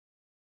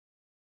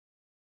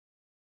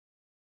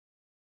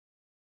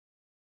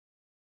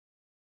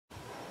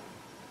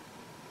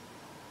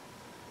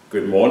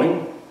Good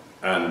morning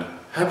and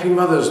Happy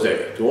Mother's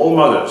Day to all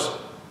mothers.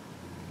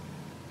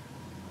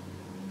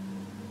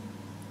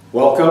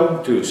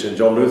 Welcome to St.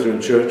 John Lutheran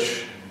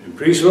Church in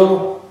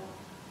Priestville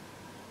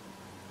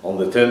on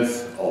the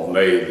 10th of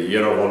May, the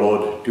year of our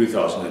Lord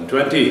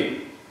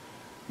 2020.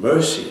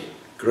 Mercy,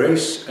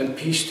 grace and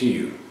peace to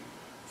you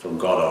from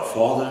God our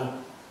Father,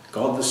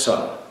 God the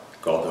Son,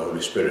 God the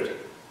Holy Spirit.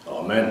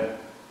 Amen.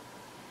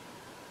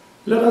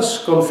 Let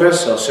us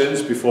confess our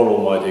sins before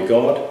Almighty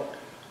God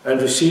and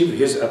receive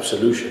His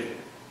absolution.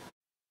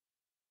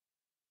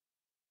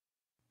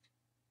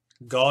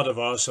 God of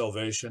our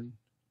salvation,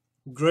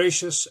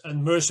 gracious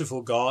and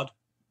merciful God,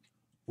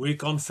 we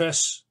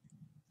confess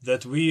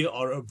that we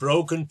are a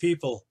broken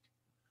people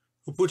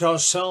who put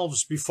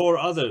ourselves before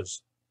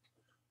others.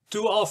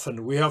 Too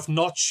often we have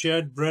not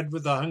shared bread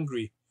with the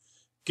hungry,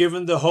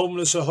 given the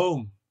homeless a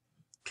home,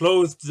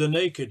 clothed the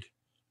naked,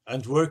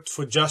 and worked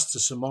for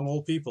justice among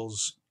all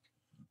peoples.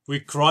 We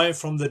cry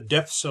from the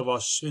depths of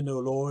our sin, O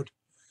Lord,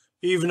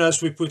 even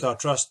as we put our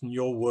trust in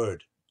your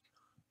word.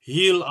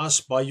 Heal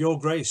us by your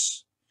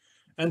grace,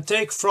 and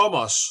take from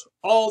us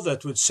all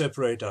that would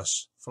separate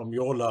us from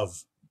your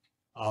love.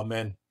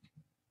 Amen.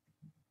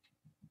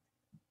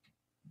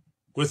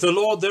 With the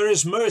Lord there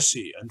is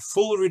mercy and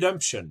full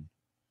redemption.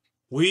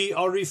 We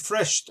are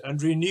refreshed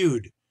and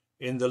renewed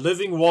in the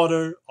living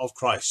water of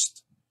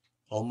Christ.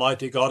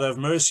 Almighty God, have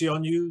mercy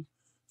on you,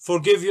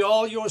 forgive you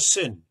all your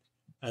sin,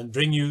 and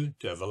bring you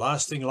to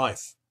everlasting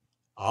life.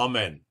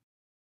 Amen.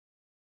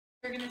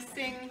 We're going to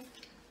sing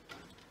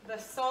The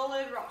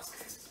Solid Rock.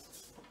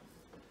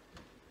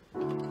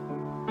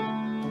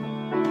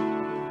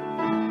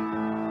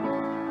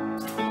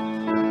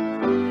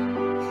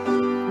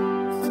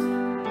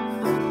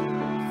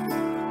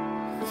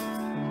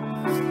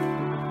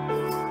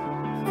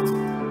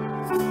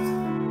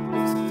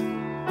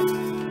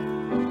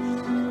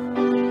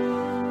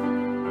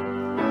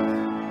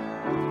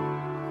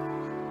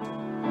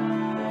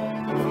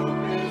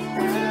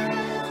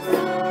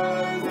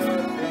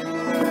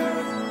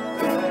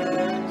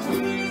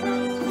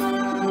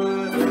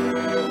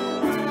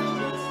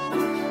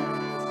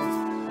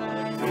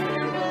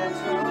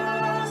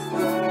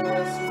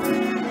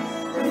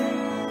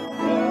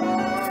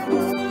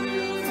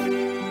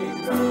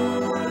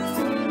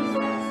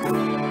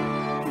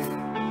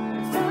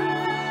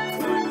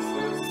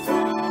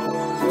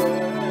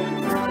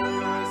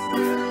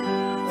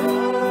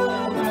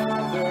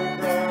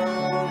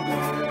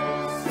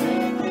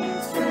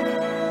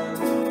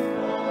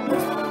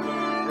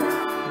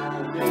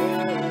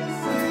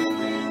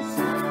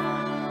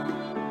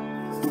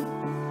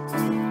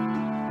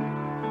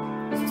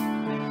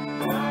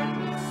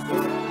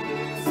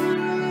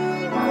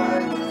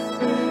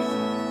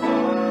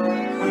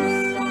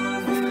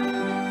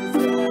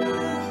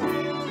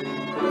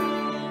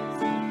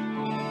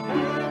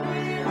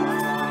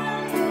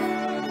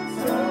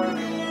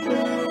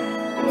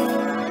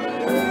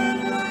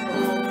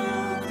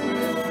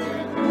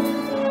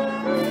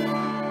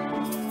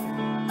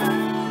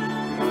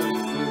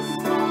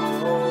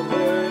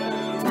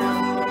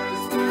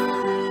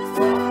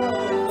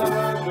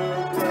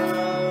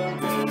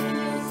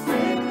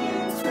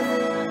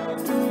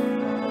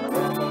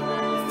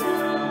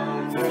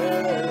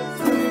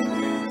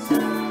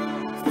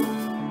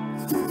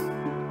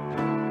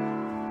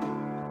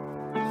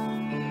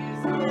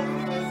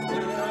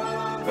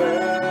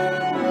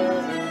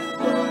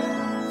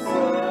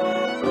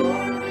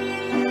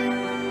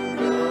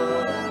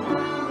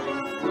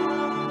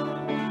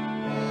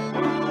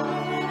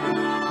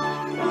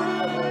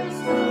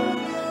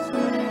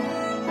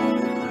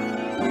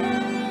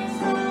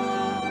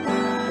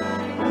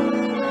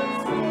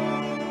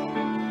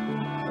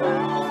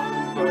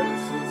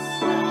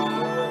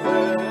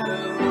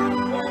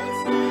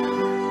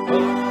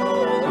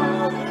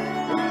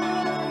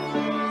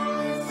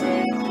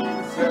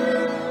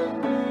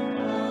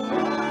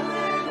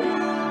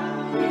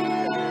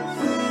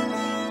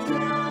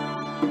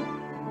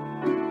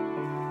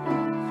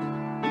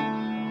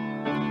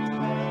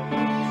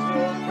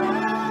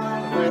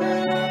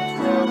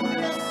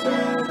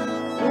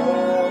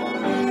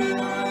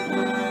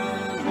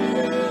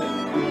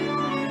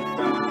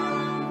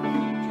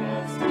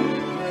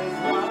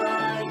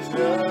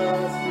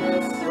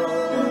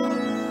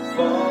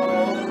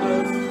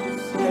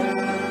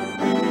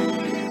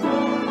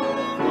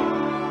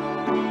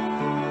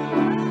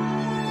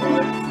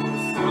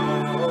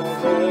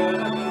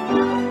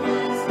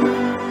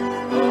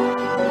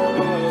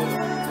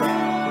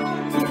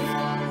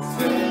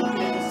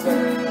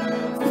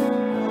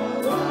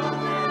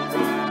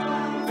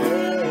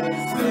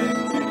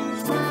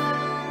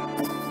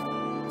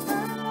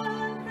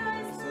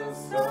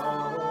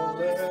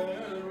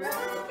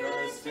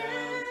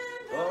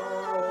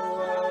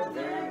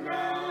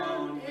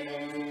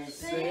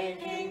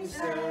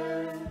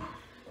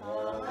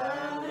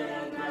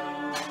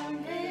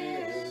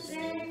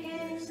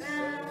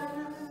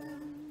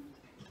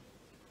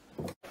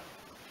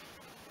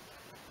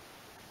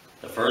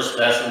 The first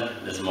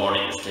lesson this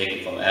morning is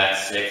taken from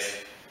Acts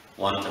 6,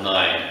 1 to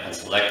 9, and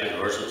selected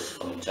verses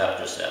from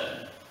chapter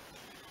 7.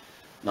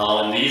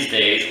 Now in these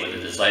days, when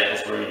the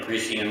disciples were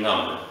increasing in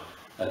number,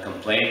 a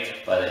complaint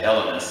by the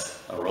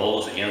Hellenists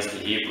arose against the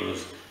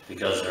Hebrews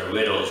because their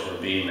widows were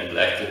being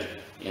neglected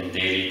in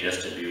daily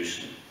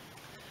distribution.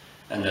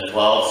 And the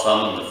 12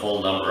 summoned the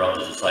full number of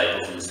the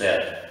disciples and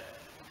said,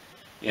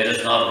 "It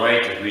is not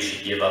right that we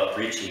should give up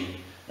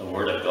preaching the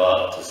word of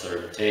God to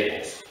serve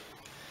tables.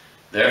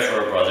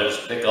 Therefore, brothers,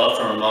 pick out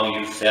from among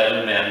you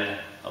 7 men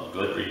of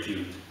good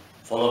repute,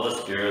 full of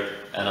the Spirit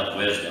and of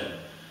wisdom,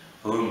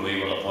 whom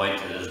we will appoint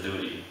to this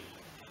duty.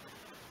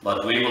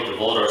 But we will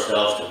devote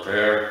ourselves to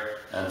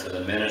prayer and to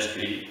the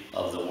ministry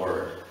of the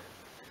word."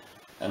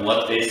 And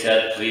what they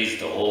said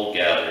pleased the whole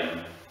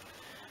gathering.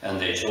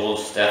 And they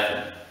chose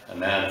Stephen, a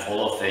man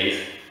full of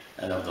faith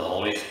and of the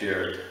Holy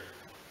Spirit,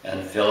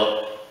 and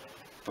Philip,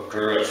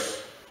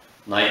 Prochorus,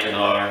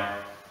 Nicanor,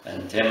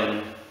 and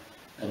Timon,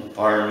 and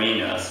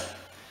Parmenas,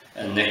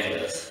 and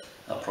Nicholas,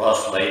 a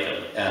proselyte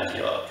of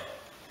Antioch.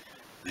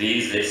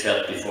 These they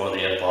set before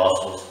the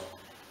apostles.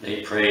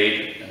 They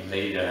prayed and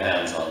laid their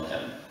hands on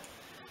them.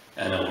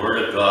 And the word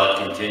of God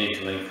continued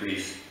to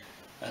increase,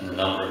 and the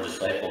number of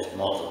disciples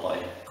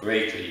multiplied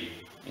greatly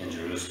in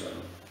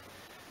Jerusalem.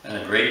 And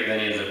a great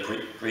many of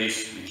the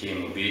priests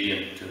became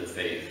obedient to the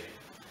faith.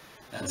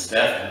 And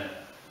Stephen,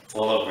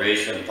 full of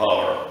grace and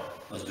power,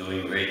 was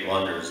doing great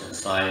wonders and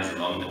signs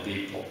among the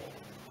people.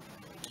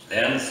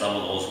 Then some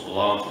of those who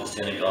belonged to the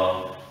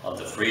synagogue of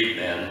the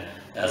freedmen,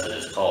 as it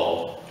is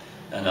called,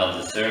 and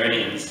of the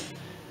Cyrenians,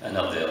 and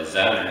of the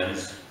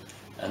Alexandrians,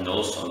 and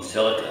those from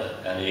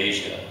Cilicia and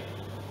Asia,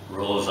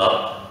 rose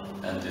up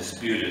and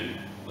disputed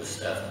with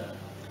Stephen.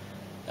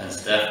 And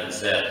Stephen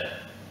said,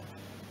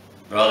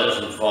 "Brothers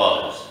and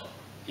fathers,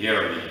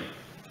 hear me.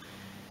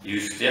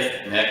 You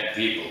stiff-necked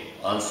people,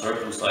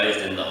 uncircumcised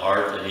in the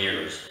heart and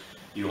ears,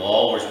 you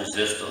always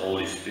resist the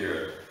Holy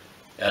Spirit.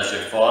 As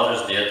your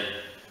fathers did,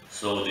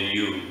 so do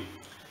you.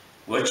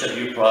 Which of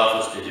you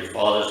prophets did your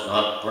fathers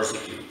not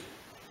persecute?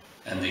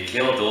 And they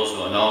killed those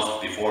who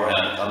announced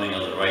beforehand the coming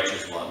of the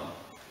righteous one,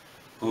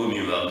 whom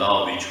you have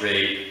now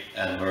betrayed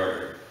and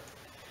murdered.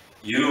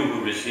 You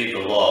who received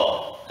the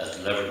law as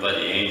delivered by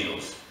the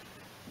angels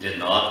did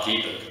not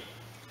keep it.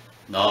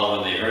 Now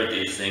when they heard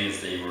these things,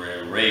 they were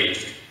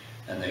enraged,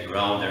 and they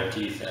ground their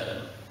teeth at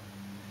him.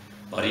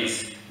 But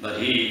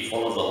he,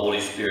 full of the Holy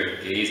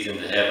Spirit, gazed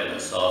into heaven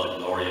and saw the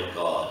glory of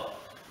God,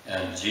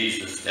 and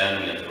Jesus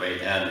standing at the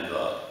right hand of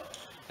God.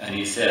 And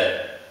he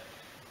said,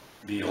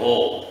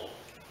 "Behold,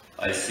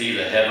 I see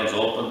the heavens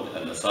opened,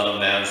 and the Son of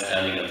Man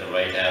standing at the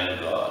right hand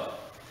of God."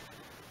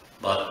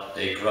 But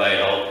they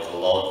cried out with a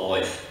loud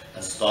voice,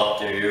 and stopped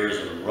their ears,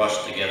 and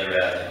rushed together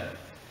at him.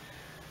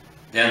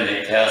 Then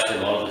they cast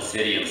him out of the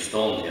city and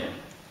stoned him.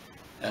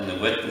 And the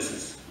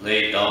witnesses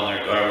laid down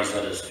their garments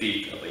at his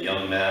feet of a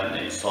young man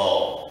named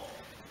Saul.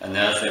 And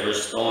as they were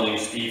stoning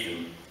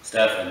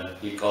Stephen,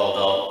 he called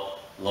out,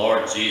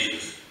 "Lord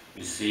Jesus,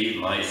 receive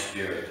my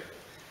spirit."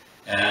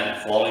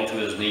 And falling to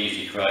his knees,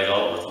 he cried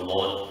out with a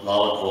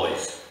loud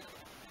voice,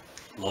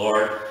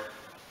 "Lord,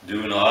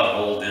 do not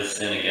hold this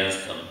sin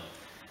against them."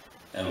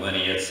 And when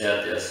he had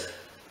said this,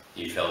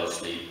 he fell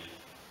asleep.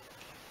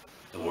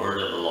 The word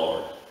of the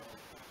Lord.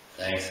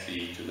 Thanks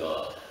be to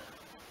God.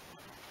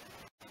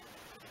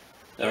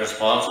 The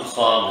responsive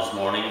psalm this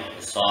morning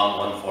is Psalm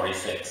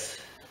 146.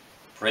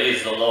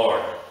 Praise the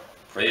Lord,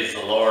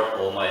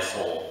 O my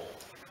soul.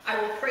 I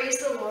will praise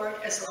the Lord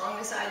as long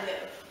as I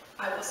live.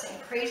 I will sing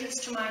praises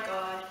to my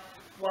God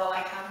while I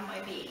have my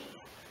being.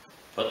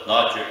 Put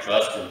not your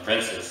trust in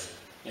princes,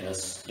 in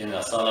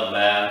a son of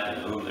man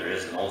in whom there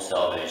is no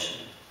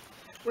salvation.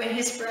 When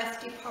his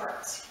breath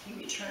departs, he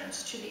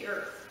returns to the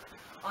earth.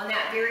 On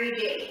that very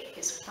day,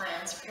 his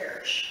plans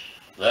perish.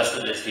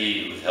 Blessed is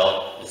he whose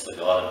help is the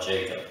God of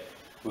Jacob,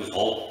 whose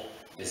hope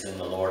is in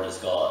the Lord his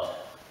God.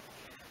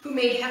 Who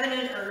made heaven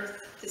and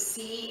earth, the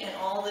sea and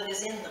all that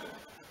is in them,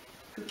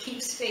 who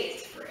keeps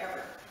faith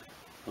forever.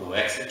 Who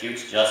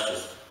executes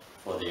justice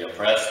for the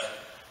oppressed,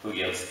 who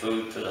gives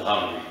food to the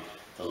hungry.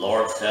 The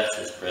Lord sets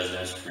his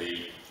prisoners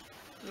free.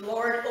 The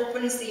Lord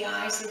opens the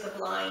eyes of the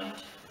blind.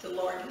 The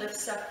Lord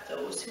lifts up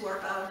those who are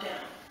bowed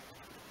down.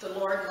 The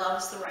Lord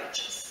loves the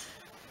righteous.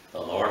 The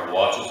Lord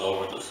watches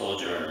over the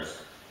sojourners.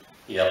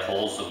 He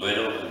upholds the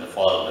widow and the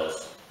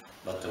fatherless,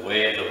 but the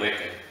way of the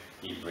wicked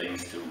he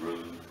brings to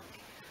ruin.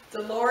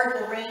 The Lord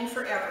will reign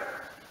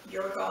forever.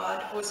 Your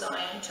God, O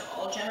Zion, to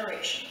all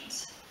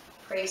generations.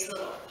 Praise the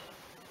Lord.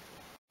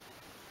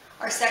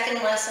 Our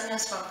second lesson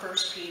is from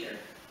 1 Peter,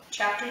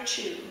 chapter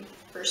 2,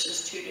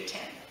 verses 2 to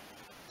 10.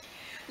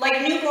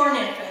 Like newborn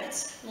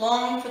infants,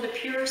 long for the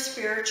pure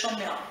spiritual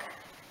milk,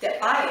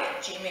 that by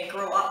it you may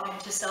grow up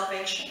into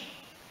salvation,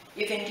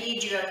 if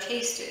indeed you have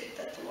tasted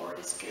that the Lord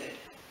is good.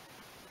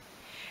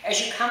 As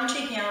you come to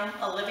him,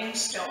 a living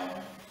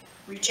stone,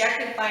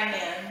 rejected by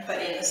men, but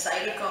in the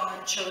sight of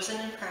God, chosen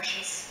and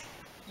precious,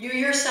 you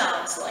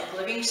yourselves, like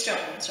living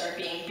stones, are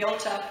being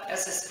built up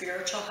as a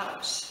spiritual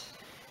house,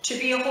 to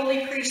be a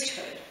holy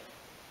priesthood,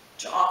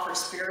 to offer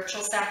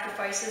spiritual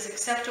sacrifices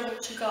acceptable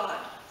to God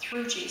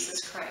through Jesus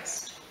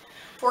Christ.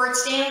 For it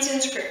stands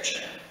in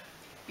Scripture,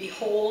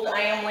 Behold,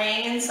 I am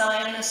laying in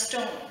Zion a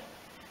stone,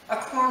 a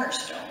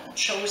cornerstone,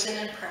 chosen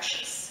and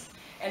precious,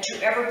 and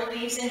whoever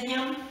believes in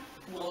him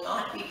will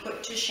not be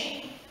put to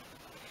shame.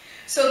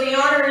 So the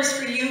honor is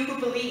for you who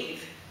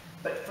believe,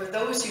 but for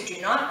those who do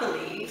not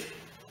believe,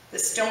 the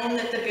stone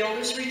that the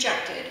builders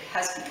rejected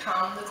has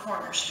become the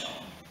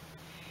cornerstone,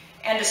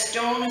 and a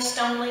stone of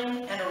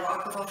stumbling and a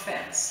rock of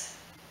offense.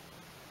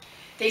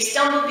 They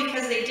stumbled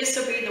because they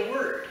disobeyed the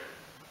word,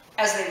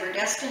 as they were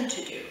destined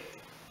to do.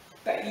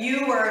 But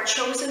you are a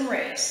chosen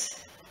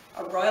race,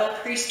 a royal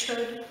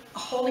priesthood, a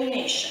holy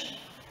nation,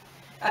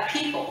 a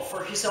people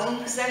for his own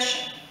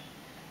possession,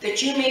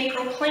 that you may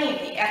proclaim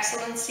the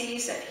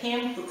excellencies of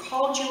him who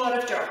called you out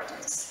of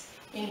darkness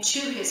into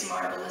his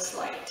marvelous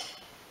light.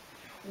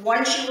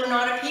 Once you were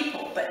not a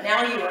people, but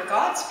now you are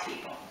God's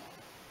people.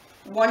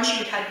 Once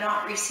you had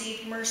not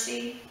received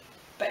mercy,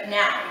 but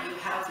now you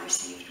have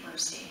received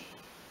mercy.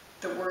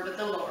 The word of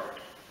the Lord.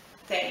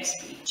 Thanks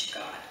be to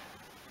God.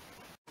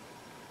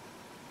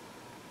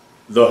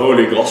 The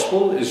Holy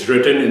Gospel is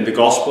written in the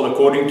Gospel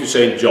according to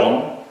St.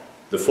 John,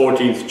 the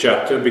 14th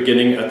chapter,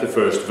 beginning at the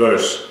first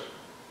verse.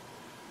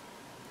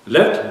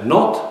 Let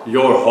not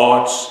your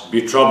hearts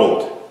be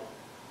troubled.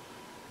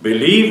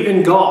 Believe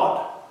in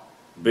God.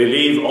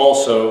 Believe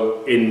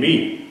also in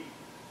me.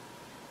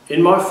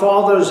 In my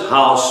Father's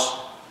house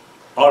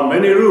are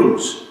many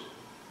rooms.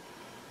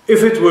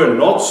 If it were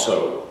not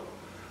so,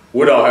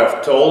 would I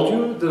have told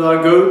you that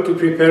I go to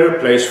prepare a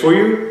place for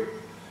you?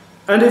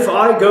 And if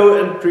I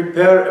go and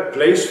prepare a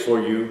place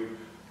for you,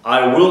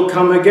 I will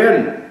come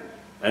again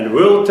and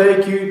will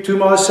take you to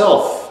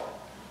myself,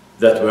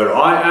 that where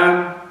I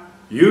am,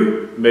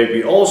 you may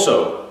be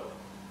also.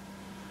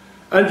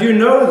 And you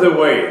know the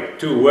way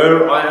to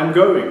where I am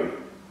going.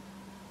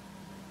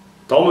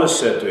 Thomas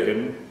said to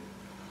him,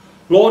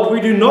 Lord,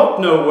 we do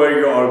not know where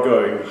you are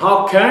going.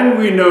 How can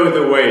we know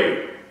the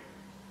way?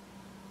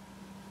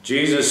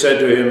 Jesus said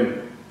to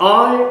him,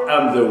 I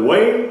am the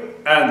way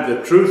and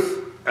the truth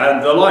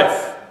and the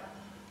life.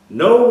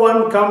 No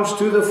one comes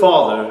to the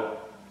Father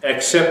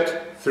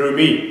except through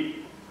me.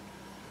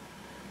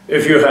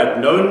 If you had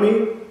known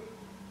me,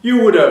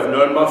 you would have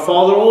known my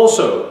Father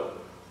also.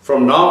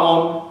 From now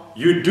on,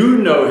 you do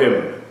know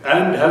him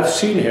and have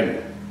seen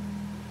him.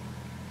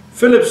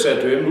 Philip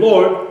said to him,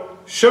 Lord,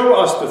 show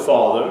us the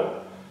Father,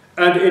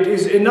 and it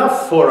is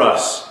enough for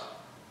us.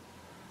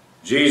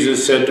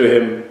 Jesus said to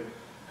him,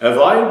 Have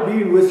I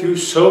been with you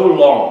so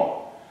long,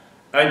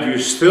 and you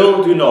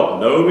still do not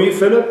know me,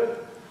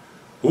 Philip?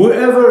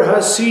 Whoever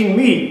has seen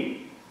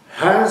me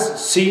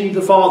has seen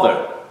the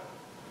Father.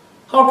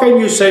 How can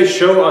you say,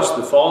 show us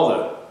the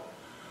Father?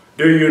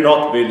 Do you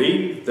not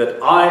believe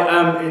that I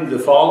am in the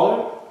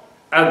Father,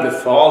 and the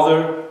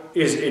Father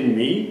is in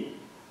me?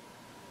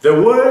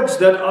 The words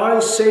that I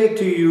say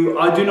to you,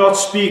 I do not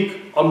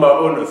speak on my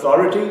own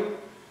authority,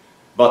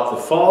 but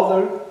the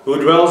Father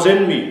who dwells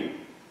in me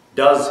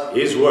does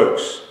his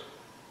works.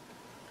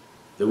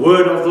 The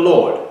word of the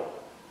Lord.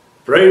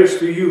 Praise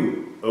to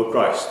you, O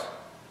Christ.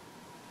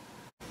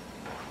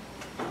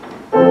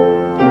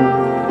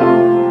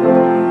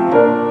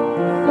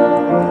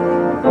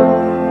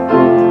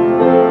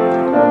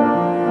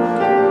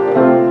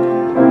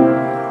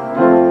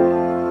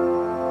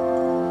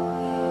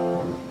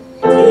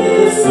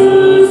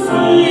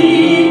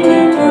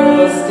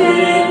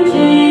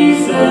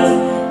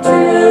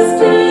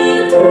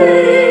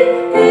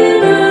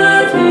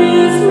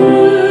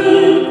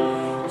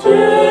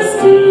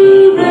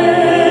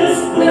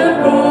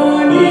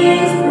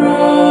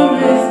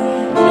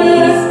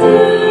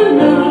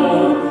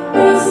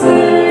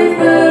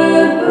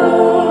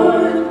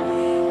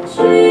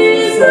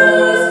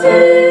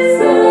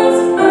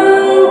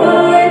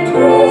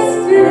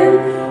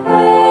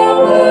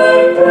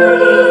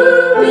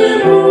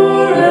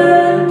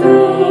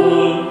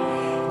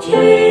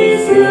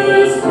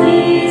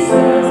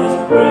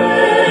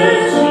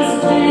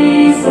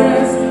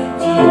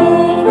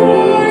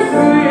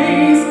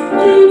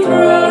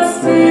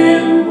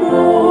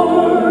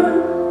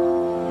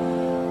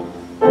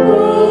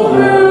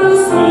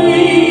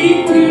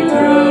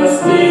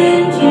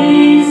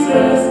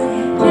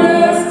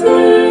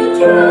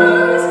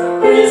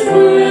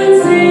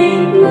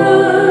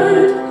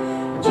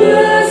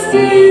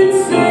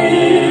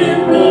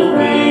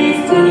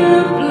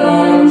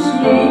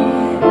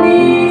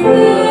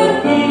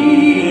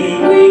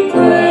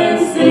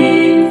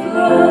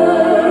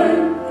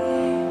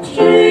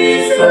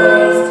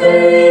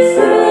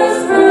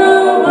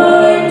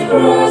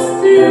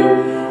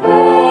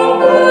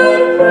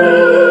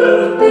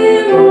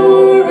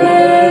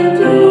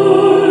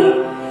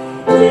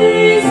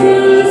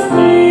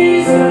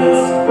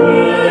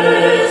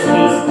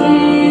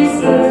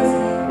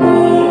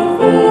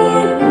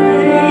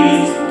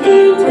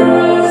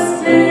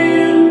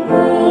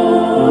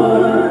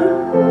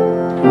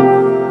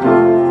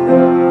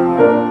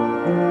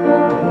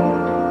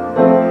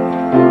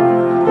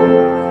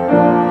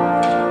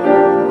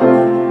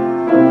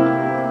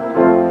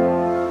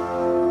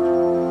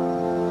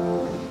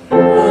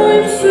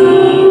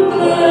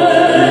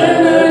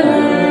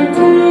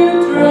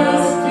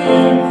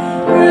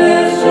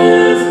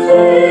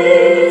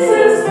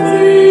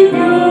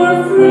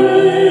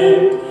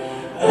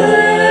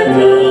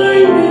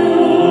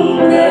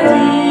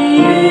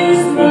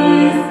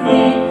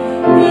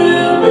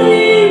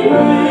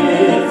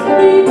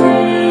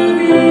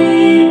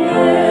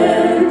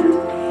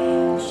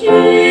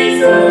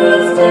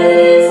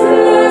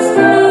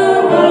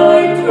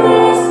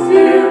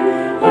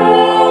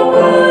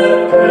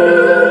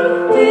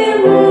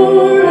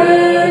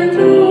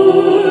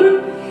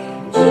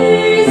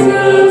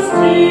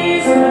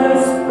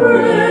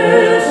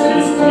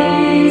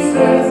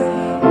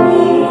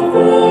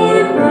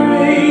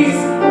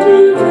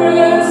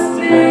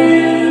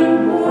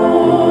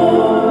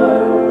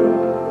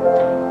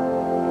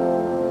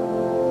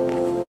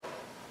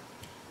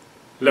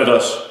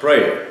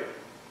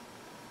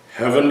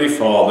 Heavenly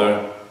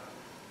Father,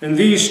 in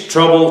these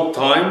troubled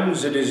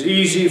times it is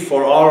easy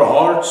for our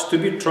hearts to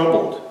be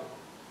troubled.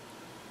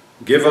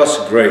 Give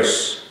us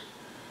grace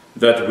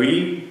that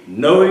we,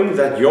 knowing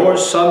that your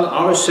Son,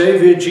 our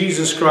Saviour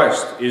Jesus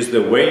Christ, is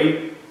the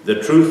way,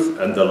 the truth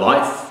and the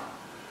life,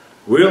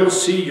 will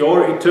see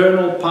your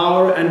eternal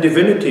power and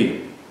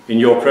divinity in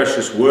your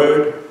precious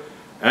word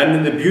and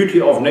in the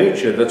beauty of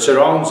nature that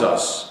surrounds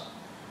us,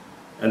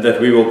 and that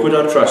we will put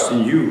our trust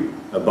in you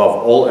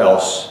above all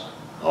else.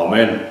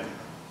 Amen.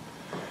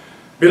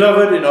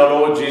 Beloved in our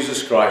Lord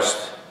Jesus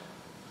Christ,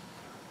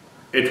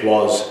 it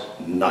was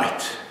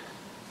night.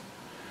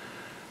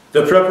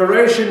 The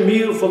preparation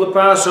meal for the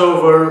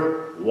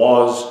Passover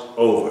was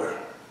over.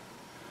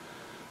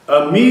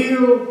 A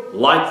meal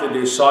like the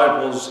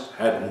disciples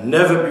had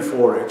never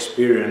before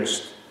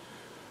experienced,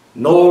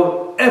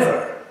 nor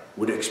ever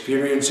would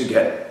experience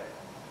again.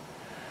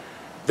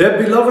 Their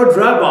beloved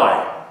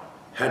rabbi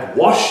had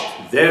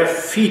washed their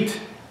feet,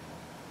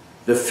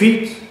 the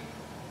feet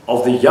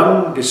of the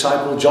young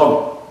disciple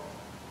John,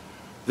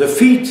 the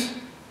feet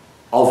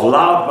of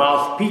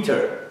loudmouth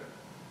Peter,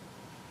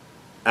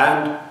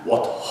 and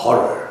what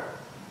horror,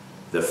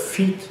 the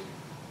feet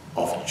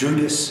of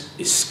Judas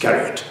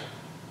Iscariot.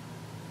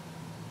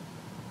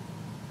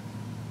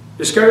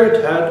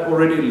 Iscariot had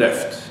already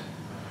left.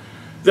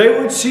 They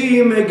would see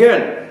him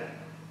again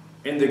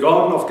in the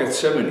Garden of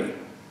Gethsemane,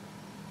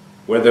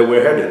 where they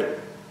were headed.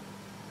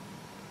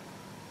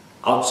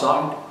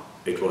 Outside,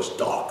 it was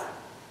dark,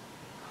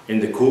 in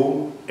the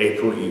cool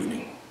April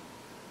evening.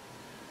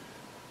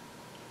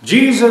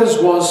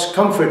 Jesus was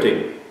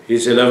comforting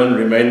his 11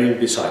 remaining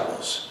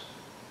disciples.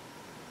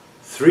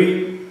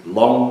 3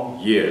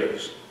 long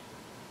years,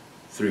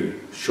 3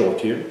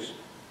 short years.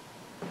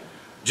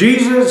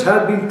 Jesus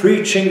had been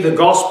preaching the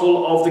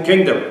gospel of the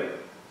kingdom.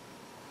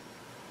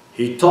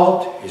 He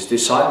taught his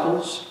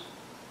disciples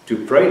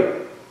to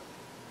pray.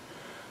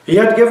 He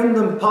had given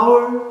them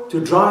power to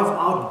drive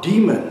out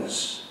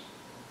demons,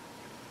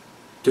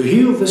 to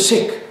heal the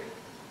sick,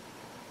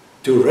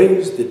 to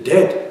raise the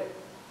dead,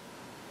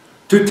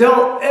 to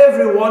tell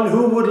everyone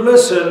who would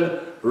listen,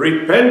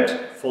 repent,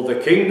 for the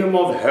kingdom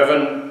of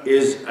heaven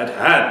is at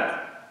hand.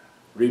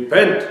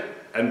 Repent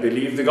and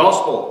believe the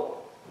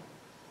gospel.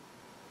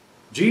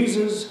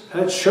 Jesus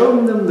had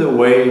shown them the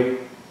way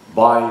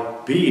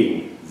by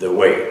being the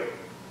way.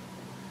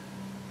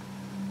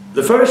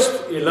 The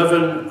first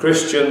 11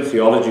 Christian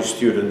theology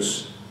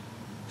students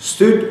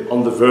stood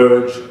on the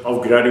verge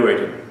of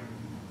graduating,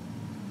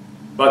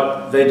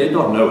 but they did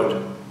not know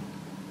it.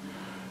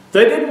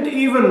 They didn't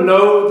even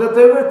know that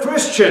they were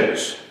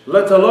Christians,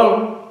 let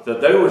alone that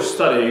they were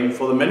studying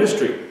for the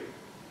ministry.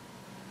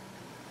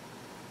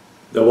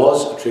 There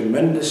was a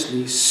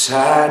tremendously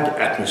sad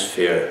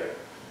atmosphere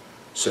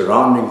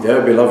surrounding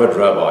their beloved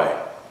rabbi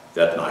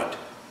that night,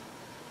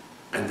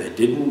 and they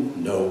didn't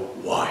know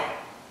why.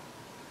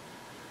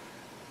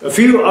 A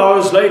few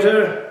hours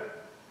later,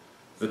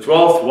 the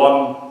 12th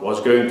one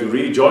was going to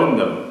rejoin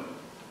them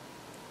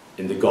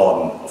in the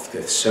Garden of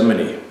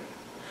Gethsemane.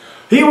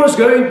 He was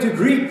going to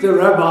greet the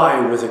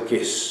rabbi with a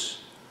kiss,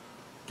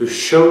 to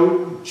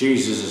show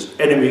Jesus'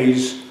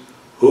 enemies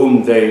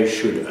whom they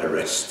should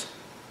arrest.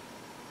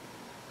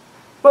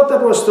 But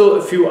that was still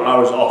a few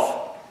hours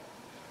off.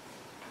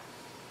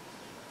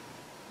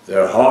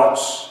 Their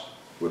hearts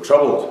were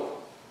troubled.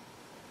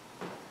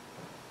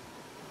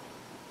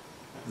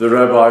 The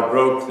rabbi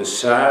broke the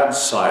sad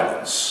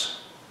silence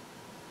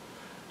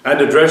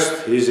and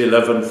addressed his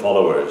 11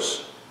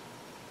 followers.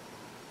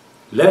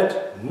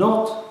 Let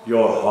not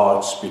your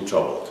hearts be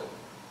troubled.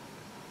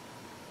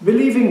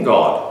 Believe in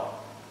God,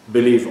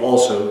 believe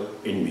also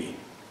in me.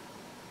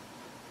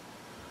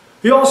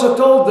 He also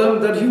told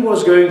them that he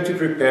was going to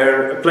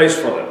prepare a place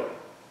for them.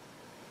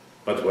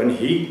 But when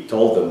he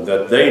told them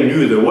that they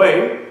knew the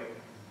way,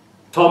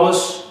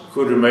 Thomas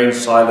could remain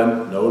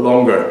silent no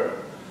longer.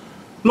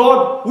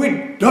 Lord,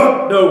 we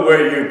don't know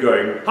where you're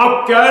going.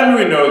 How can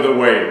we know the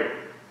way?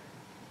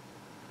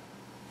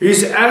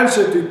 His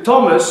answer to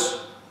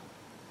Thomas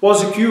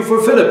was a cue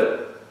for Philip.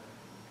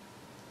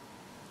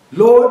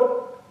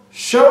 Lord,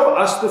 show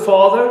us the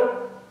Father,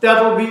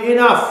 that'll be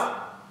enough.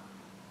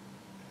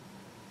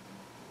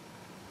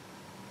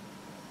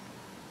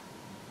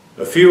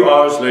 A few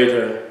hours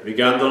later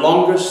began the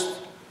longest,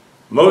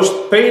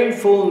 most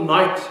painful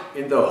night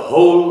in the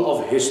whole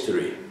of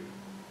history.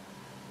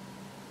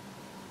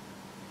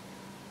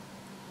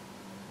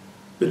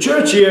 The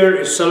church year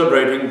is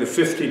celebrating the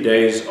 50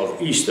 days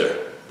of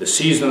Easter, the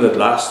season that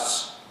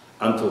lasts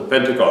until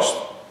Pentecost.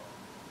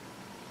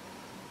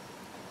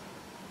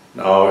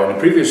 Now, in a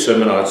previous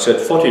sermon I had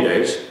said 40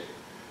 days.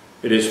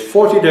 It is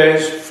 40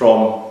 days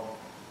from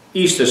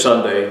Easter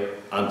Sunday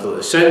until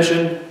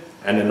Ascension,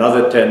 and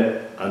another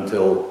 10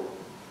 until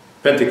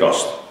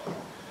Pentecost.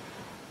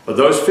 But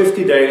those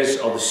 50 days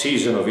are the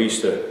season of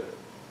Easter.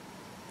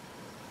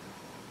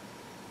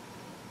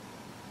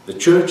 The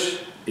church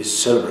is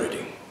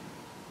celebrating.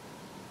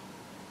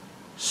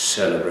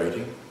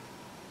 Celebrating?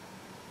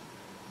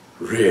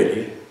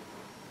 Really?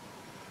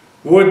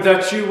 Would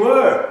that she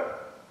were!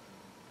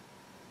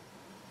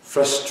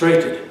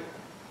 frustrated,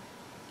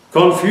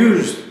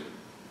 confused,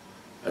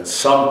 and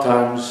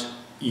sometimes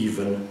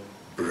even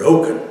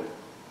broken.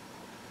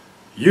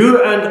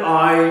 You and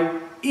I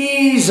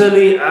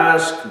easily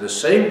ask the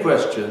same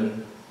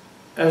question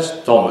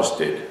as Thomas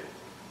did.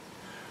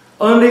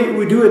 Only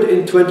we do it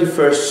in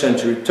 21st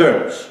century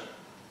terms.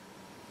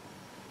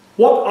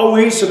 What are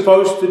we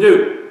supposed to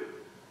do?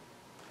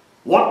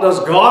 What does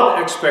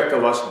God expect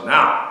of us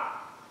now?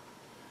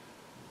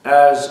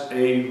 As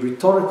a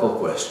rhetorical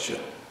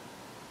question.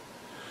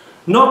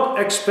 Not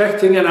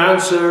expecting an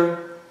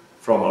answer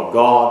from a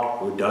God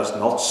who does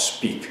not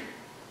speak.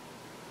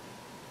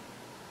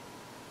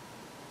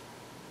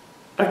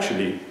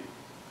 Actually,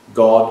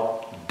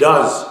 God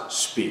does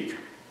speak.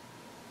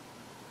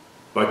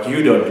 But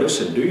you don't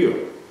listen, do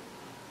you?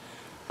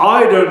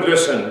 I don't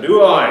listen,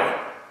 do I?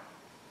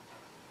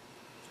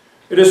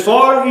 It is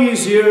far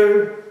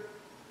easier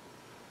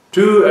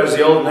to, as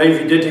the old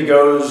Navy ditty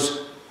goes,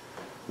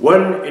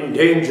 when in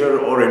danger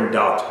or in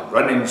doubt,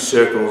 run in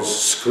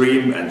circles,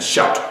 scream and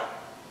shout,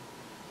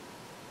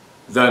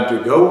 than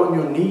to go on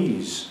your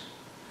knees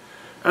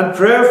and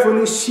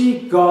prayerfully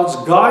seek God's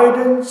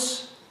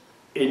guidance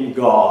in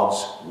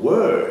God's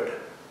Word.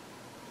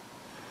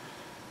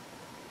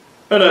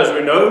 And as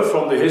we know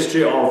from the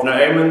history of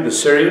Naaman the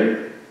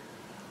Syrian,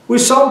 we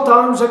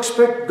sometimes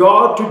expect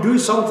God to do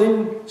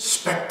something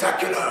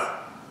spectacular.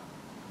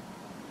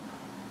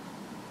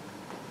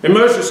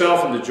 Immerse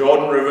yourself in the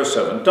Jordan River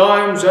 7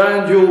 times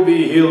and you'll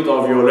be healed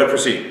of your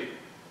leprosy,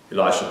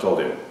 Elisha told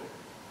him.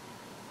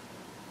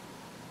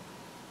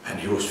 And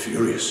he was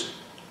furious.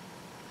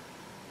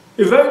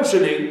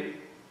 Eventually,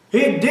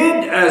 he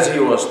did as he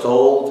was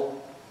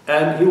told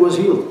and he was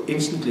healed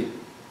instantly.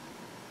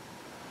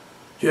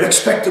 You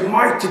expect a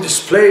mighty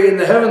display in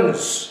the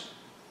heavens,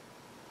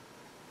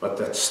 but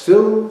that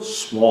still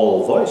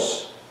small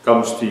voice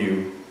comes to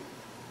you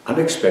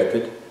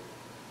unexpected.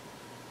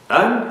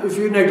 And if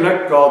you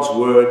neglect God's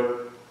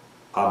word,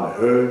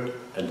 unheard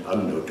and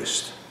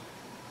unnoticed.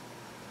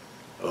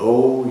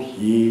 O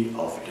ye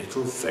of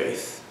little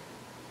faith,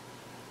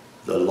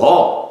 the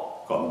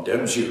law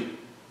condemns you.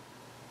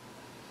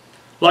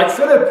 Like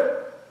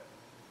Philip,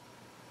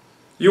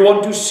 you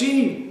want to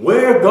see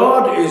where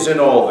God is in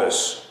all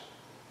this.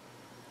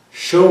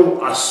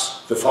 Show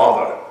us the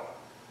Father.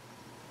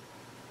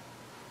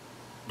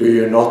 Do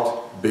you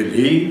not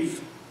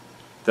believe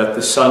that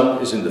the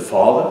Son is in the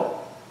Father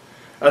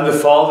and the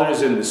Father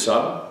is in the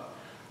Son?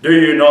 Do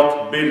you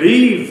not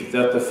believe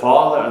that the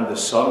Father and the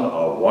Son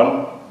are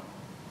one?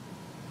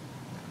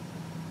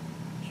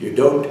 You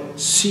don't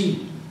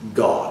see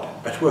God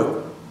at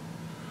work.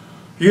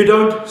 You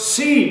don't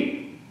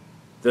see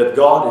that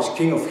God is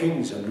King of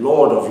Kings and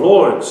Lord of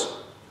Lords.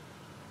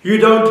 You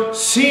don't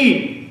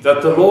see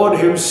that the Lord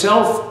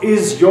himself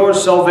is your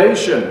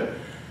salvation,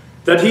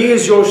 that he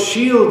is your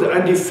shield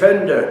and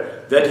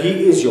defender, that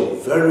he is your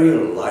very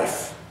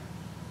life.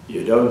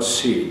 You don't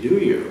see, do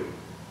you?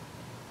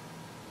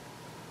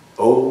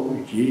 O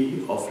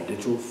ye of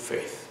little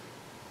faith.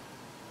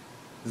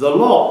 The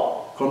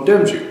law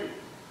condemns you.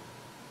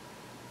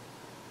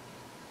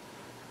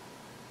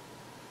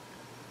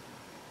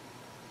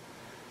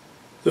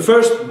 The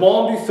first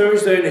Maundy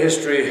Thursday in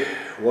history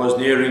was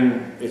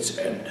nearing its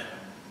end.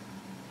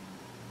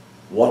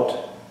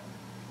 What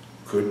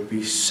could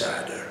be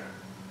sadder?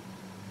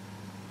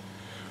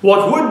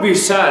 What would be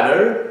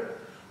sadder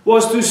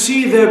was to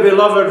see their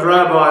beloved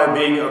rabbi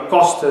being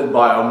accosted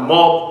by a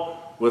mob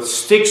with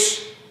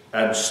sticks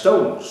and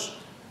stones.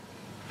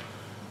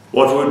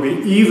 What would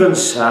be even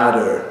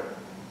sadder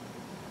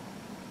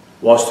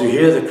was to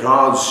hear the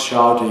crowds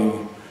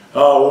shouting,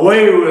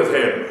 "Away with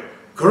him!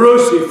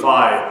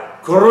 Crucify!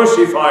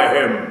 Crucify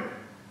him!"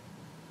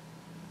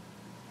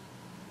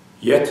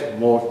 Yet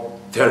more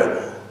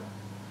terrible,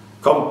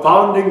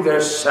 compounding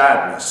their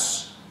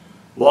sadness,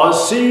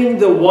 was seeing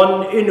the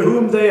one in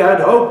whom they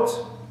had hoped,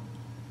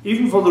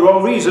 even for the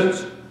wrong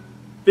reasons,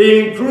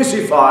 being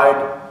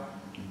crucified,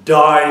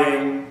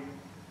 dying,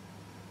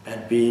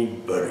 and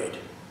being buried.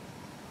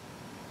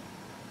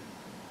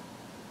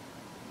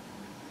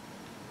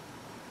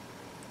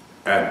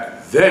 And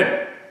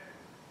then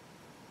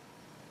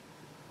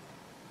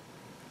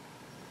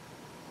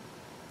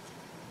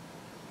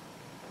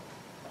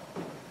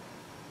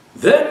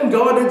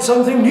God did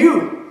something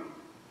new.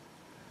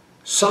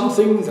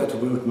 Something that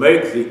would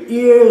make the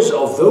ears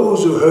of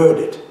those who heard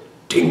it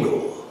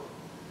tingle.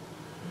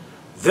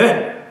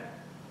 Then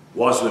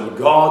was when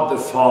God the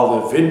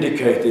Father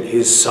vindicated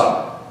his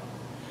Son.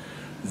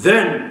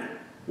 Then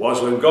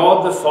was when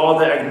God the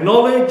Father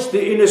acknowledged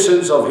the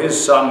innocence of his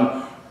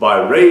Son by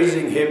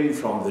raising him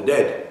from the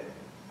dead.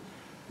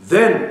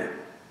 Then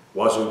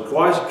was when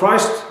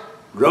Christ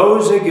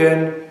rose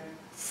again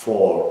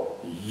for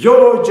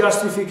your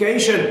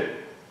justification.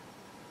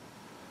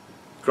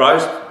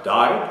 Christ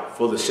died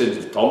for the sins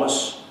of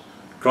Thomas.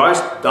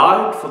 Christ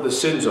died for the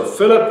sins of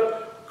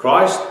Philip.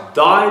 Christ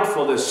died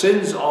for the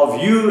sins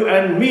of you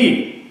and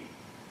me.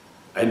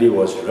 And he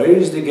was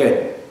raised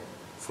again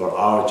for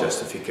our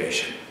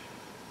justification.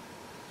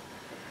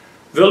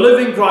 The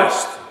living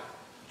Christ,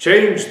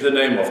 changed the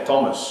name of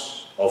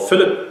Thomas, of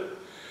Philip,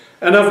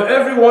 and of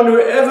everyone who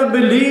ever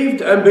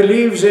believed and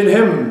believes in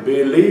him,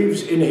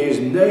 believes in his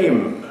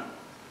name.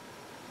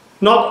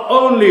 Not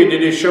only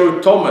did he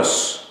show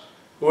Thomas,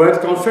 who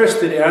had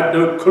confessed that he had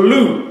no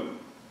clue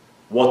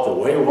what the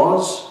way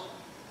was,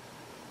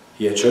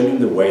 he had shown him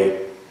the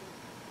way.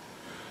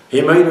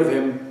 He made of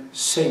him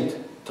Saint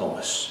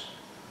Thomas.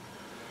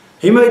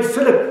 He made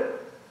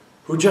Philip,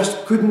 who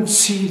just couldn't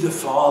see the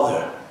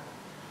Father,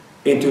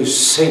 into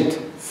Saint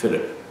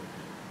Philip.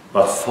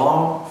 But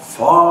far,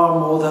 far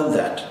more than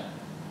that.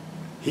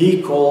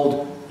 He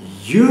called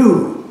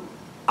you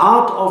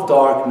out of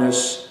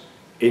darkness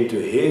into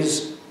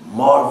his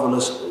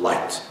marvelous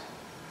light.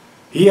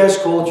 He has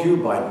called you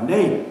by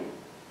name.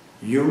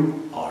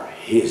 You are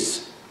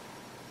his.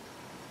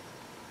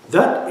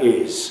 That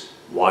is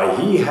why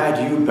he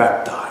had you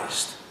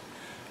baptized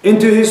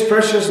into his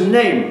precious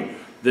name,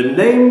 the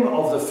name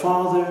of the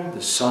Father,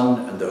 the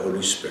Son, and the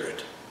Holy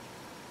Spirit.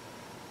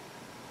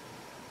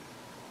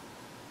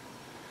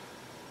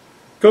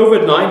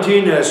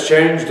 COVID-19 has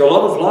changed a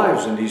lot of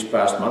lives in these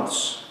past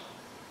months.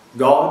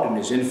 God, in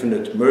his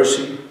infinite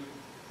mercy,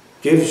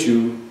 gives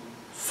you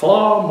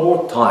far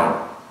more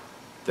time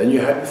than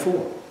you had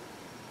before.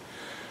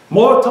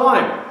 More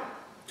time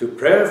to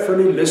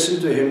prayerfully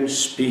listen to him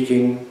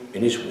speaking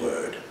in his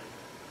word.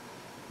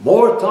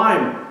 More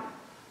time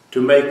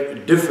to make a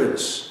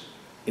difference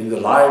in the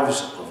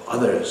lives of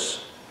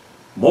others.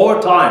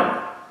 More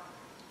time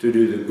to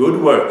do the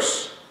good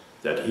works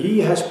that he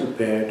has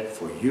prepared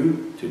for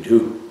you to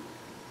do.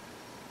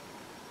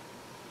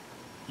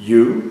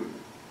 You,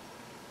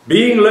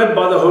 being led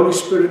by the Holy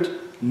Spirit,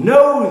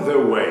 know the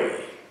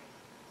way.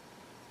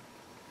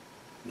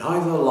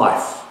 Neither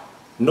life,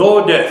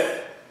 nor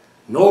death,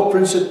 nor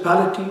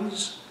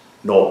principalities,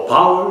 nor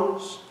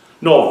powers,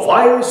 nor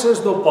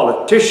viruses, nor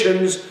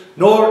politicians,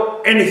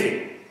 nor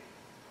anything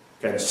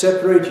can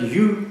separate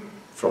you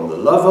from the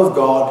love of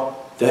God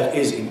that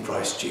is in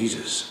Christ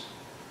Jesus.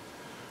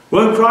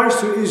 When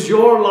Christ, who is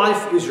your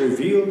life, is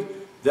revealed,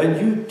 then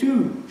you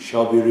too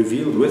shall be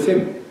revealed with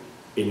him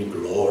in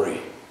glory.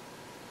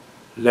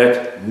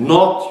 Let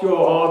not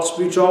your hearts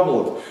be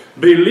troubled.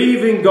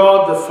 Believe in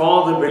God the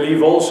Father,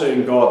 believe also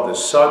in God the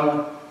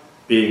Son,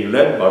 being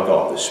led by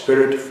God the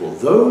Spirit. For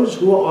those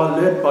who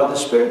are led by the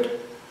Spirit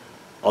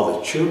are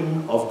the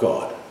children of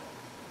God.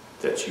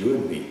 That's you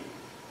and me.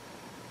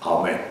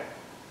 Amen.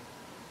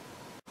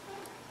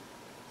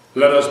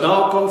 Let us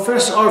now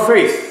confess our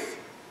faith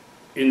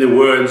in the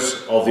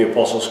words of the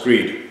Apostles'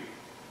 Creed.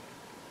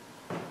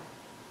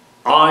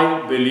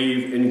 I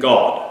believe in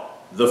God,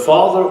 the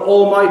Father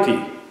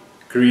Almighty,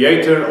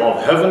 creator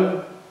of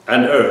heaven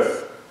and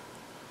earth.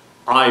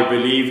 I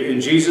believe in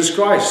Jesus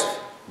Christ,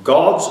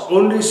 God's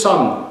only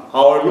Son,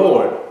 our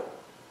Lord,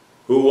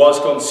 who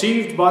was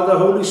conceived by the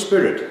Holy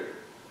Spirit,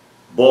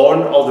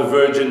 born of the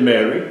Virgin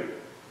Mary,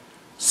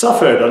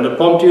 suffered under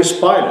Pontius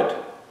Pilate,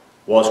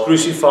 was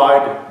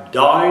crucified,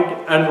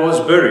 died, and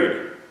was buried.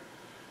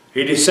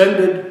 He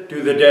descended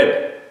to the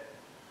dead.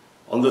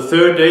 On the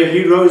third day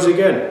he rose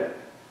again.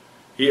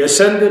 He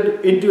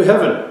ascended into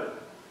heaven.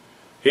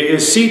 He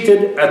is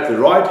seated at the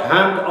right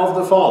hand of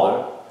the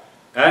Father,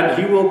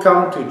 and he will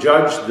come to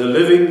judge the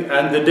living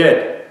and the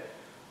dead.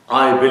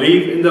 I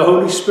believe in the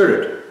Holy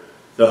Spirit,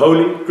 the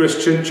holy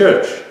Christian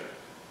Church,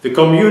 the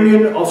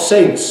communion of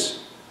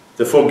saints,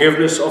 the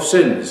forgiveness of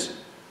sins,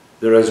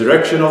 the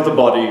resurrection of the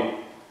body,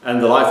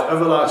 and the life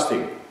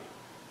everlasting.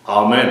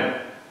 Amen.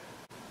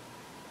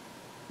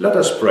 Let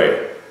us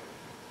pray.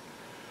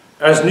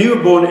 As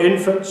newborn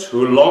infants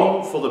who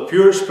long for the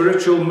pure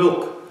spiritual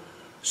milk,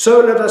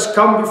 so let us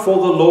come before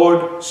the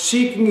Lord,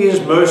 seeking his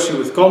mercy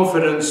with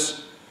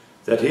confidence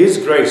that his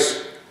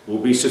grace will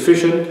be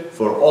sufficient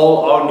for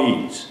all our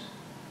needs.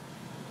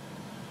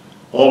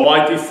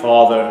 Almighty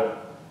Father,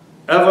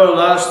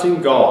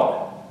 everlasting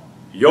God,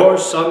 your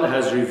Son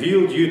has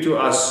revealed you to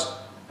us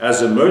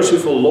as a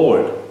merciful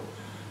Lord.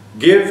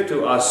 Give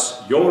to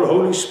us your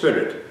Holy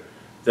Spirit,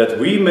 that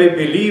we may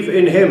believe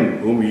in him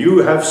whom you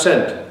have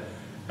sent,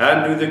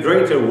 and do the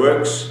greater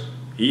works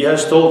he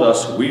has told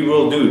us we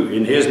will do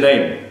in his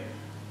name.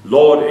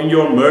 Lord, in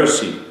your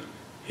mercy,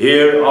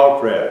 hear our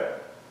prayer.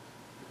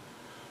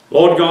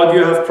 Lord God,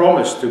 you have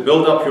promised to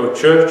build up your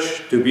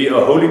church to be a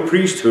holy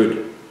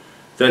priesthood,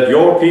 that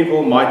your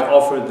people might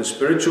offer the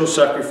spiritual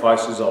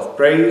sacrifices of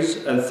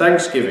praise and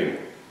thanksgiving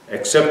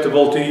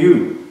acceptable to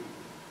you.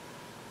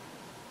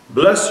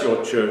 Bless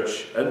your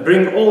church and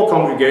bring all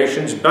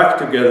congregations back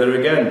together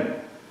again.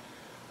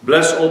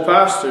 Bless all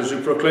pastors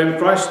who proclaim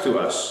Christ to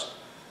us.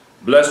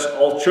 Bless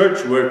all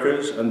church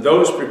workers and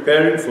those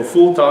preparing for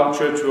full-time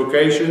church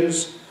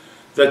vocations,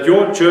 that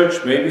your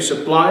church may be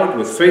supplied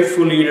with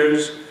faithful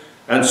leaders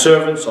and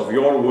servants of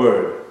your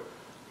word.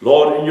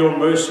 Lord, in your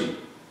mercy,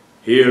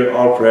 hear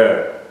our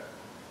prayer.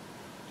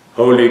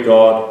 Holy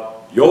God,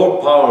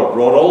 your power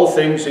brought all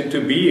things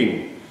into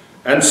being,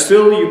 and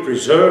still you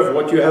preserve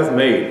what you have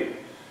made.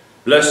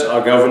 Bless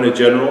our Governor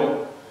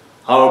General,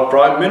 our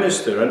Prime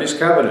Minister and his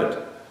Cabinet,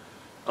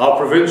 our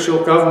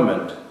provincial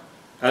government,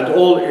 and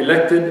all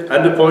elected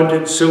and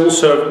appointed civil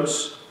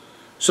servants,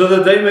 so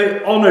that they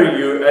may honor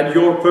you and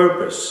your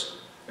purpose,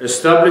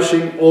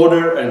 establishing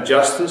order and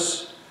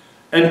justice,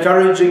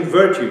 encouraging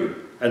virtue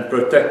and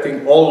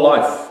protecting all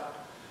life.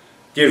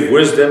 Give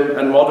wisdom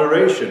and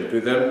moderation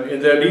to them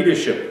in their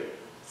leadership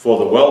for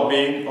the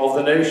well-being of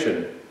the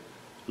nation.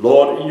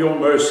 Lord, in your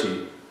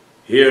mercy,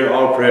 hear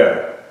our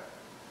prayer.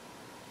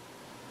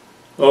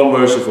 O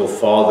merciful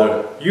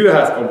Father, you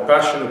have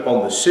compassion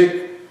upon the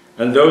sick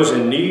and those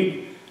in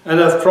need, and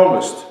have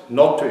promised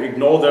not to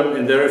ignore them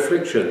in their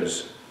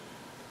afflictions.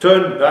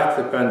 Turn back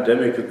the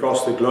pandemic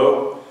across the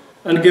globe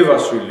and give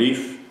us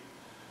relief.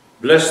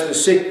 Bless the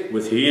sick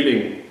with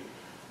healing,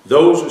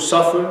 those who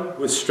suffer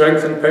with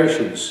strength and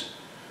patience,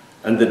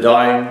 and the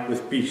dying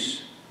with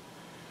peace.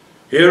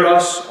 Hear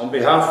us on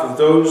behalf of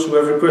those who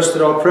have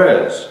requested our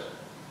prayers.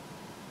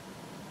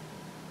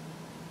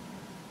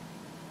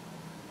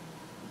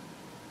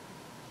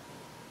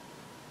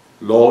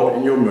 Lord,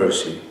 in your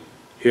mercy,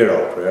 hear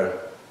our prayer.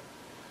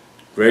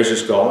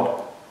 Gracious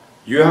God,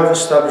 you have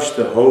established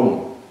the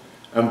home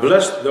and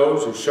blessed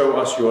those who show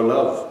us your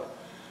love.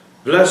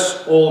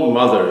 Bless all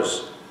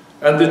mothers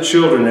and the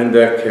children in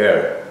their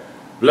care.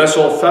 Bless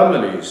all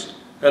families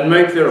and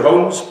make their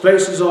homes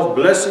places of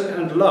blessing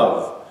and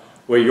love,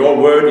 where your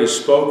word is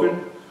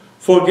spoken,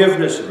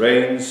 forgiveness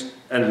reigns,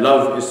 and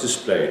love is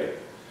displayed.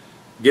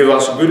 Give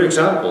us good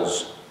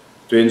examples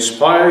to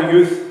inspire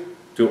youth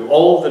to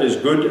all that is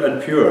good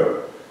and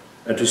pure,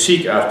 and to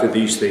seek after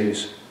these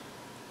things.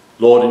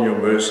 Lord, in your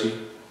mercy,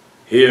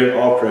 hear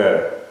our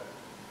prayer.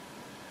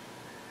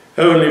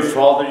 Heavenly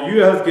Father,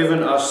 you have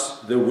given us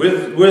the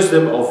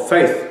wisdom of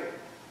faith,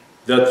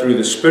 that through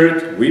the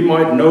Spirit we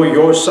might know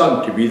your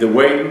Son to be the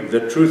way,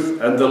 the truth,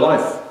 and the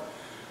life.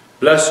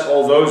 Bless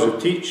all those who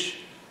teach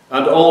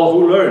and all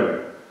who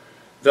learn,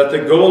 that the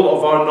goal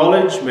of our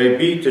knowledge may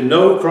be to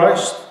know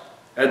Christ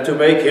and to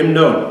make him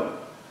known.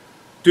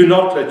 Do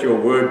not let your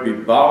word be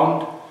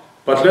bound,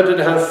 but let it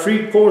have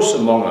free course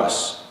among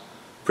us.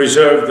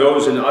 Preserve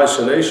those in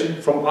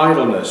isolation from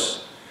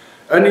idleness,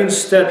 and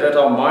instead let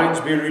our minds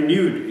be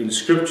renewed in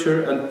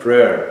scripture and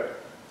prayer.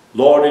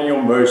 Lord, in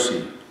your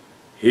mercy,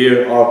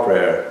 hear our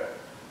prayer.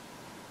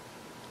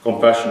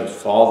 Compassionate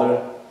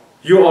Father,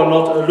 you are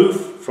not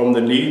aloof from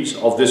the needs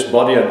of this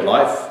body and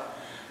life,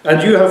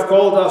 and you have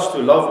called us to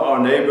love our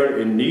neighbor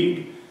in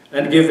need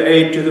and give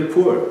aid to the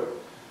poor.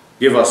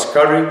 Give us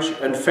courage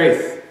and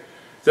faith,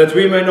 that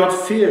we may not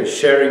fear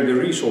sharing the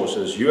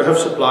resources you have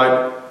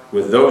supplied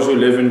with those who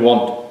live in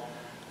want,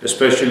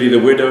 especially the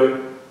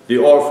widow, the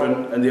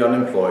orphan, and the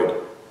unemployed.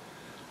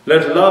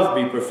 Let love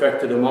be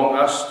perfected among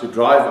us to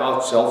drive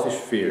out selfish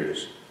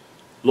fears.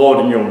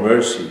 Lord, in your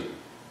mercy,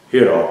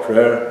 hear our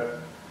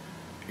prayer.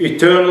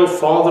 Eternal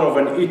Father of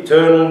an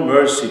eternal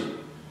mercy,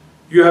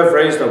 you have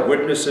raised up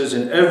witnesses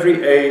in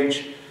every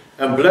age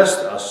and blessed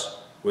us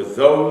with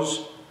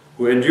those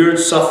who endured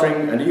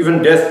suffering and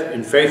even death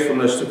in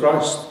faithfulness to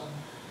Christ.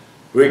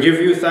 We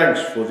give you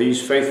thanks for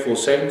these faithful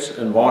saints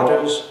and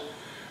martyrs,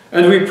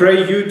 and we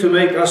pray you to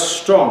make us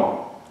strong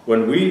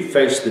when we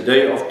face the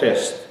day of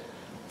test,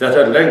 that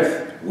at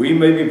length we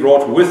may be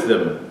brought with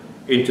them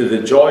into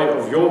the joy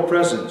of your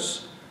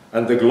presence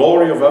and the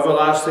glory of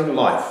everlasting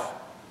life.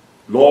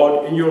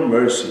 Lord, in your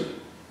mercy,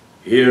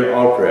 hear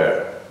our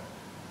prayer.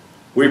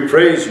 We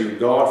praise you,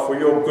 God, for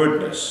your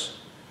goodness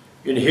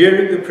in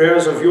hearing the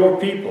prayers of your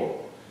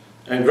people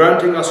and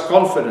granting us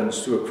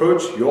confidence to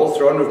approach your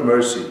throne of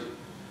mercy.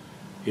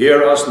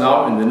 Hear us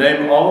now in the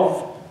name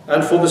of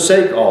and for the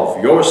sake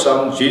of your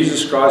Son,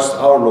 Jesus Christ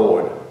our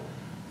Lord,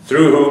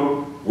 through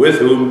whom, with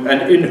whom,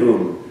 and in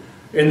whom,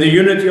 in the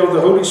unity of the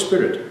Holy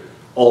Spirit,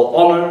 all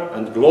honor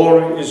and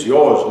glory is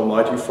yours,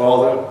 Almighty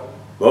Father,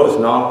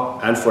 both now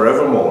and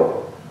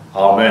forevermore.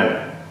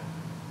 Amen.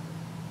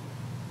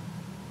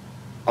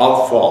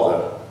 Our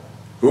Father,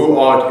 who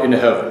art in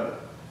heaven,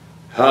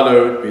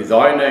 hallowed be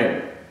thy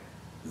name.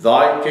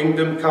 Thy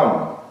kingdom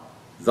come,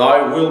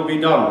 thy will be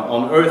done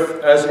on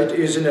earth as it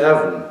is in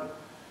heaven.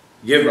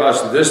 Give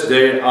us this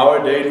day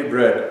our daily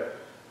bread,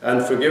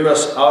 and forgive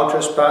us our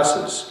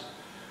trespasses,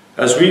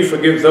 as we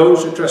forgive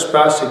those who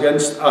trespass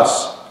against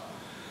us.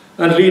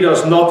 And lead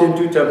us not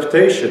into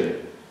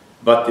temptation,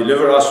 but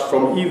deliver us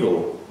from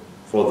evil.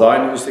 For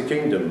thine is the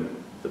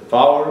kingdom, the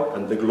power,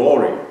 and the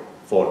glory,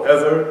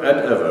 forever and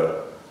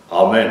ever.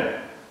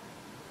 Amen.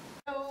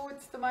 So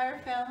it's the Meyer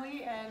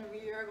family, and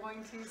we are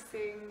going to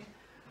sing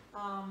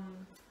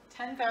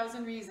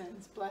 10,000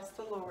 Reasons, Bless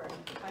the Lord,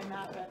 by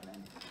Matt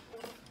Redman.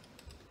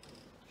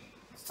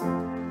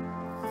 Sing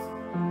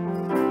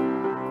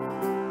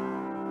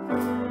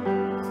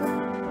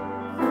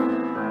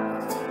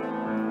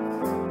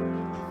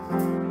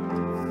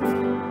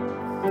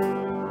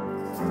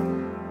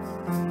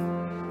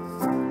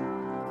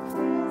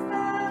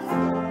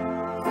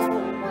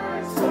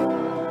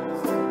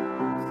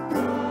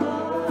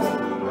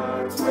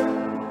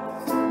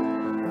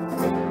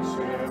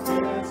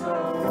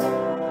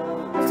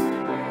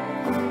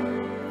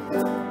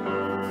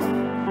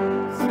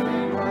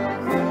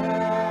like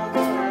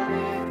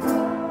never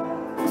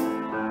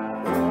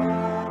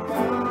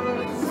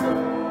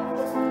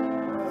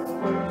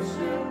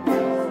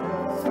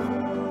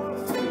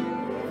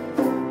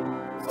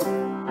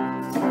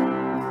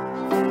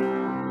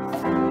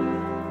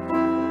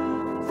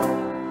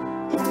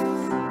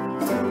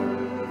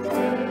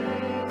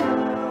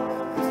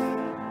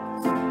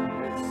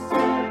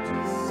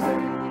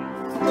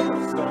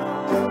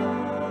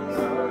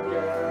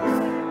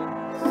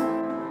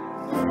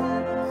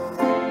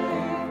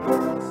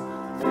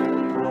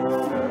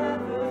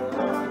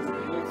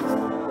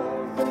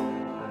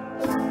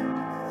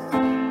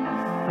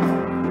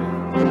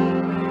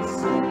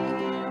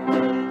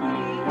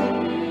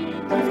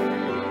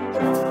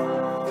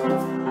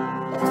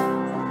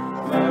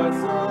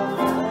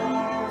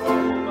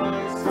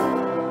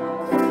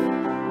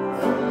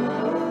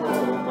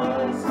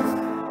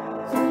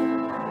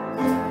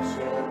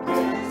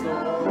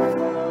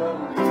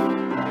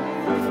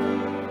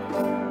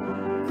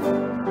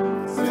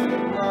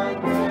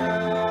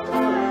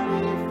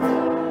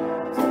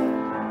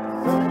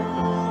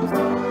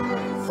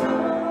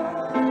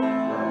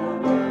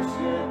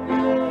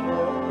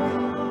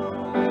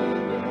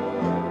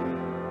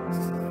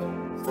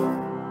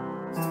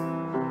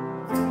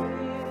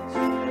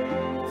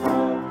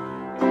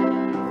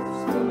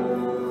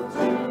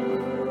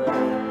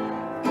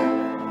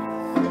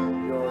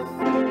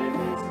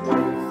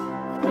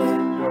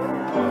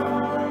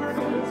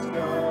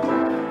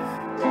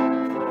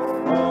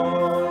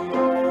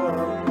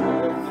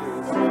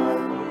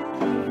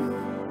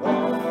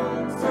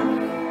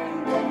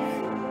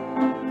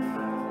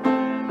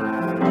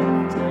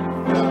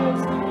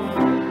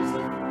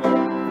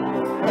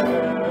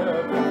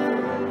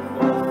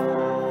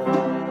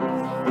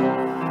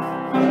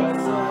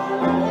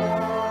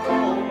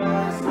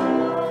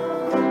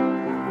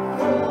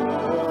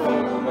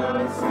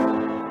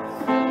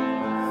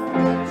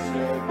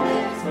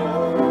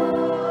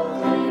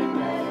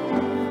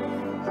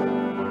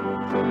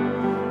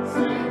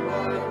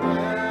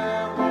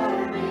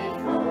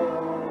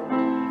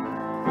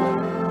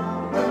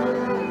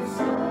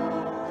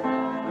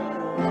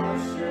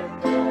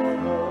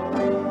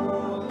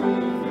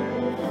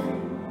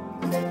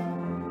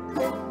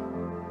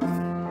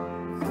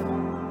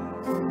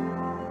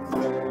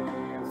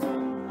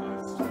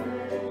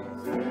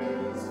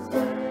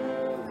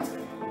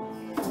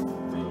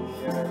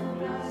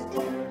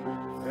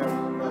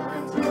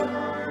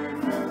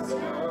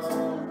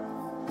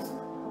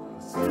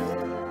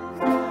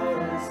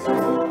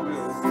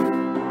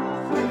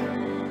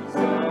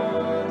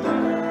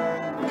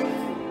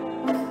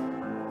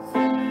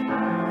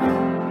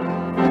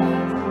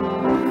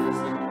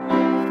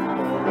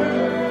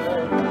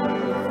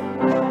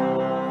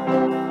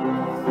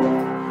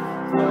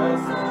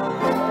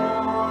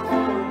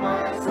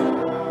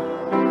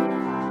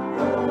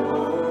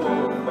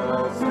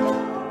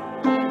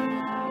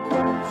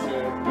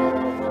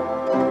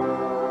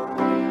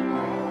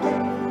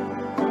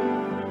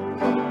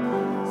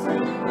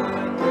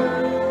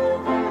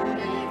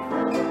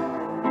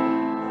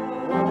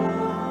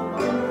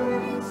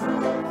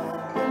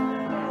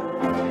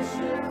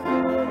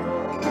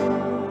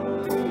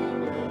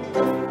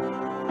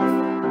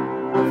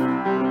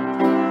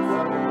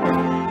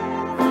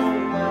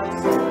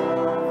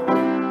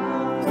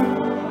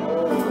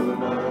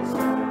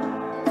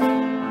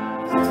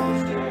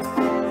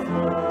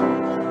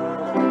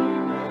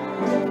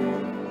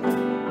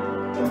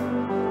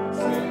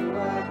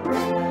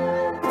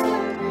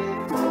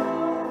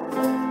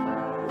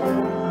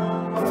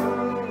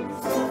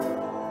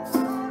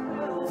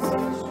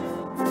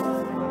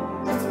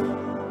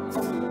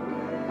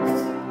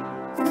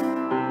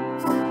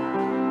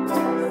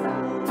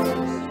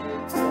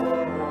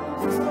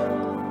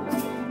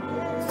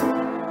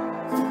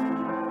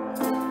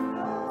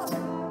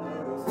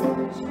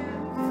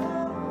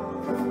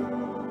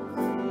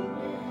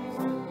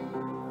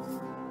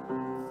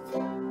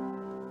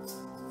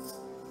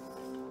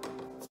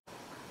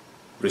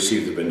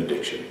receive the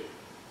benediction.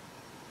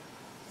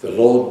 The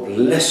Lord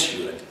bless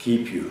you and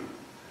keep you.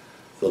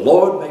 The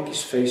Lord make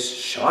his face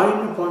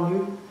shine upon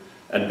you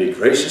and be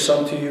gracious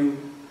unto you.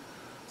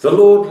 The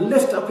Lord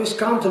lift up his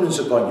countenance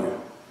upon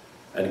you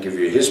and give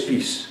you his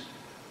peace.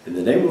 In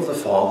the name of the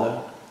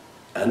Father,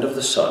 and of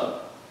the Son,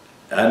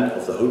 and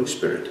of the Holy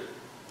Spirit.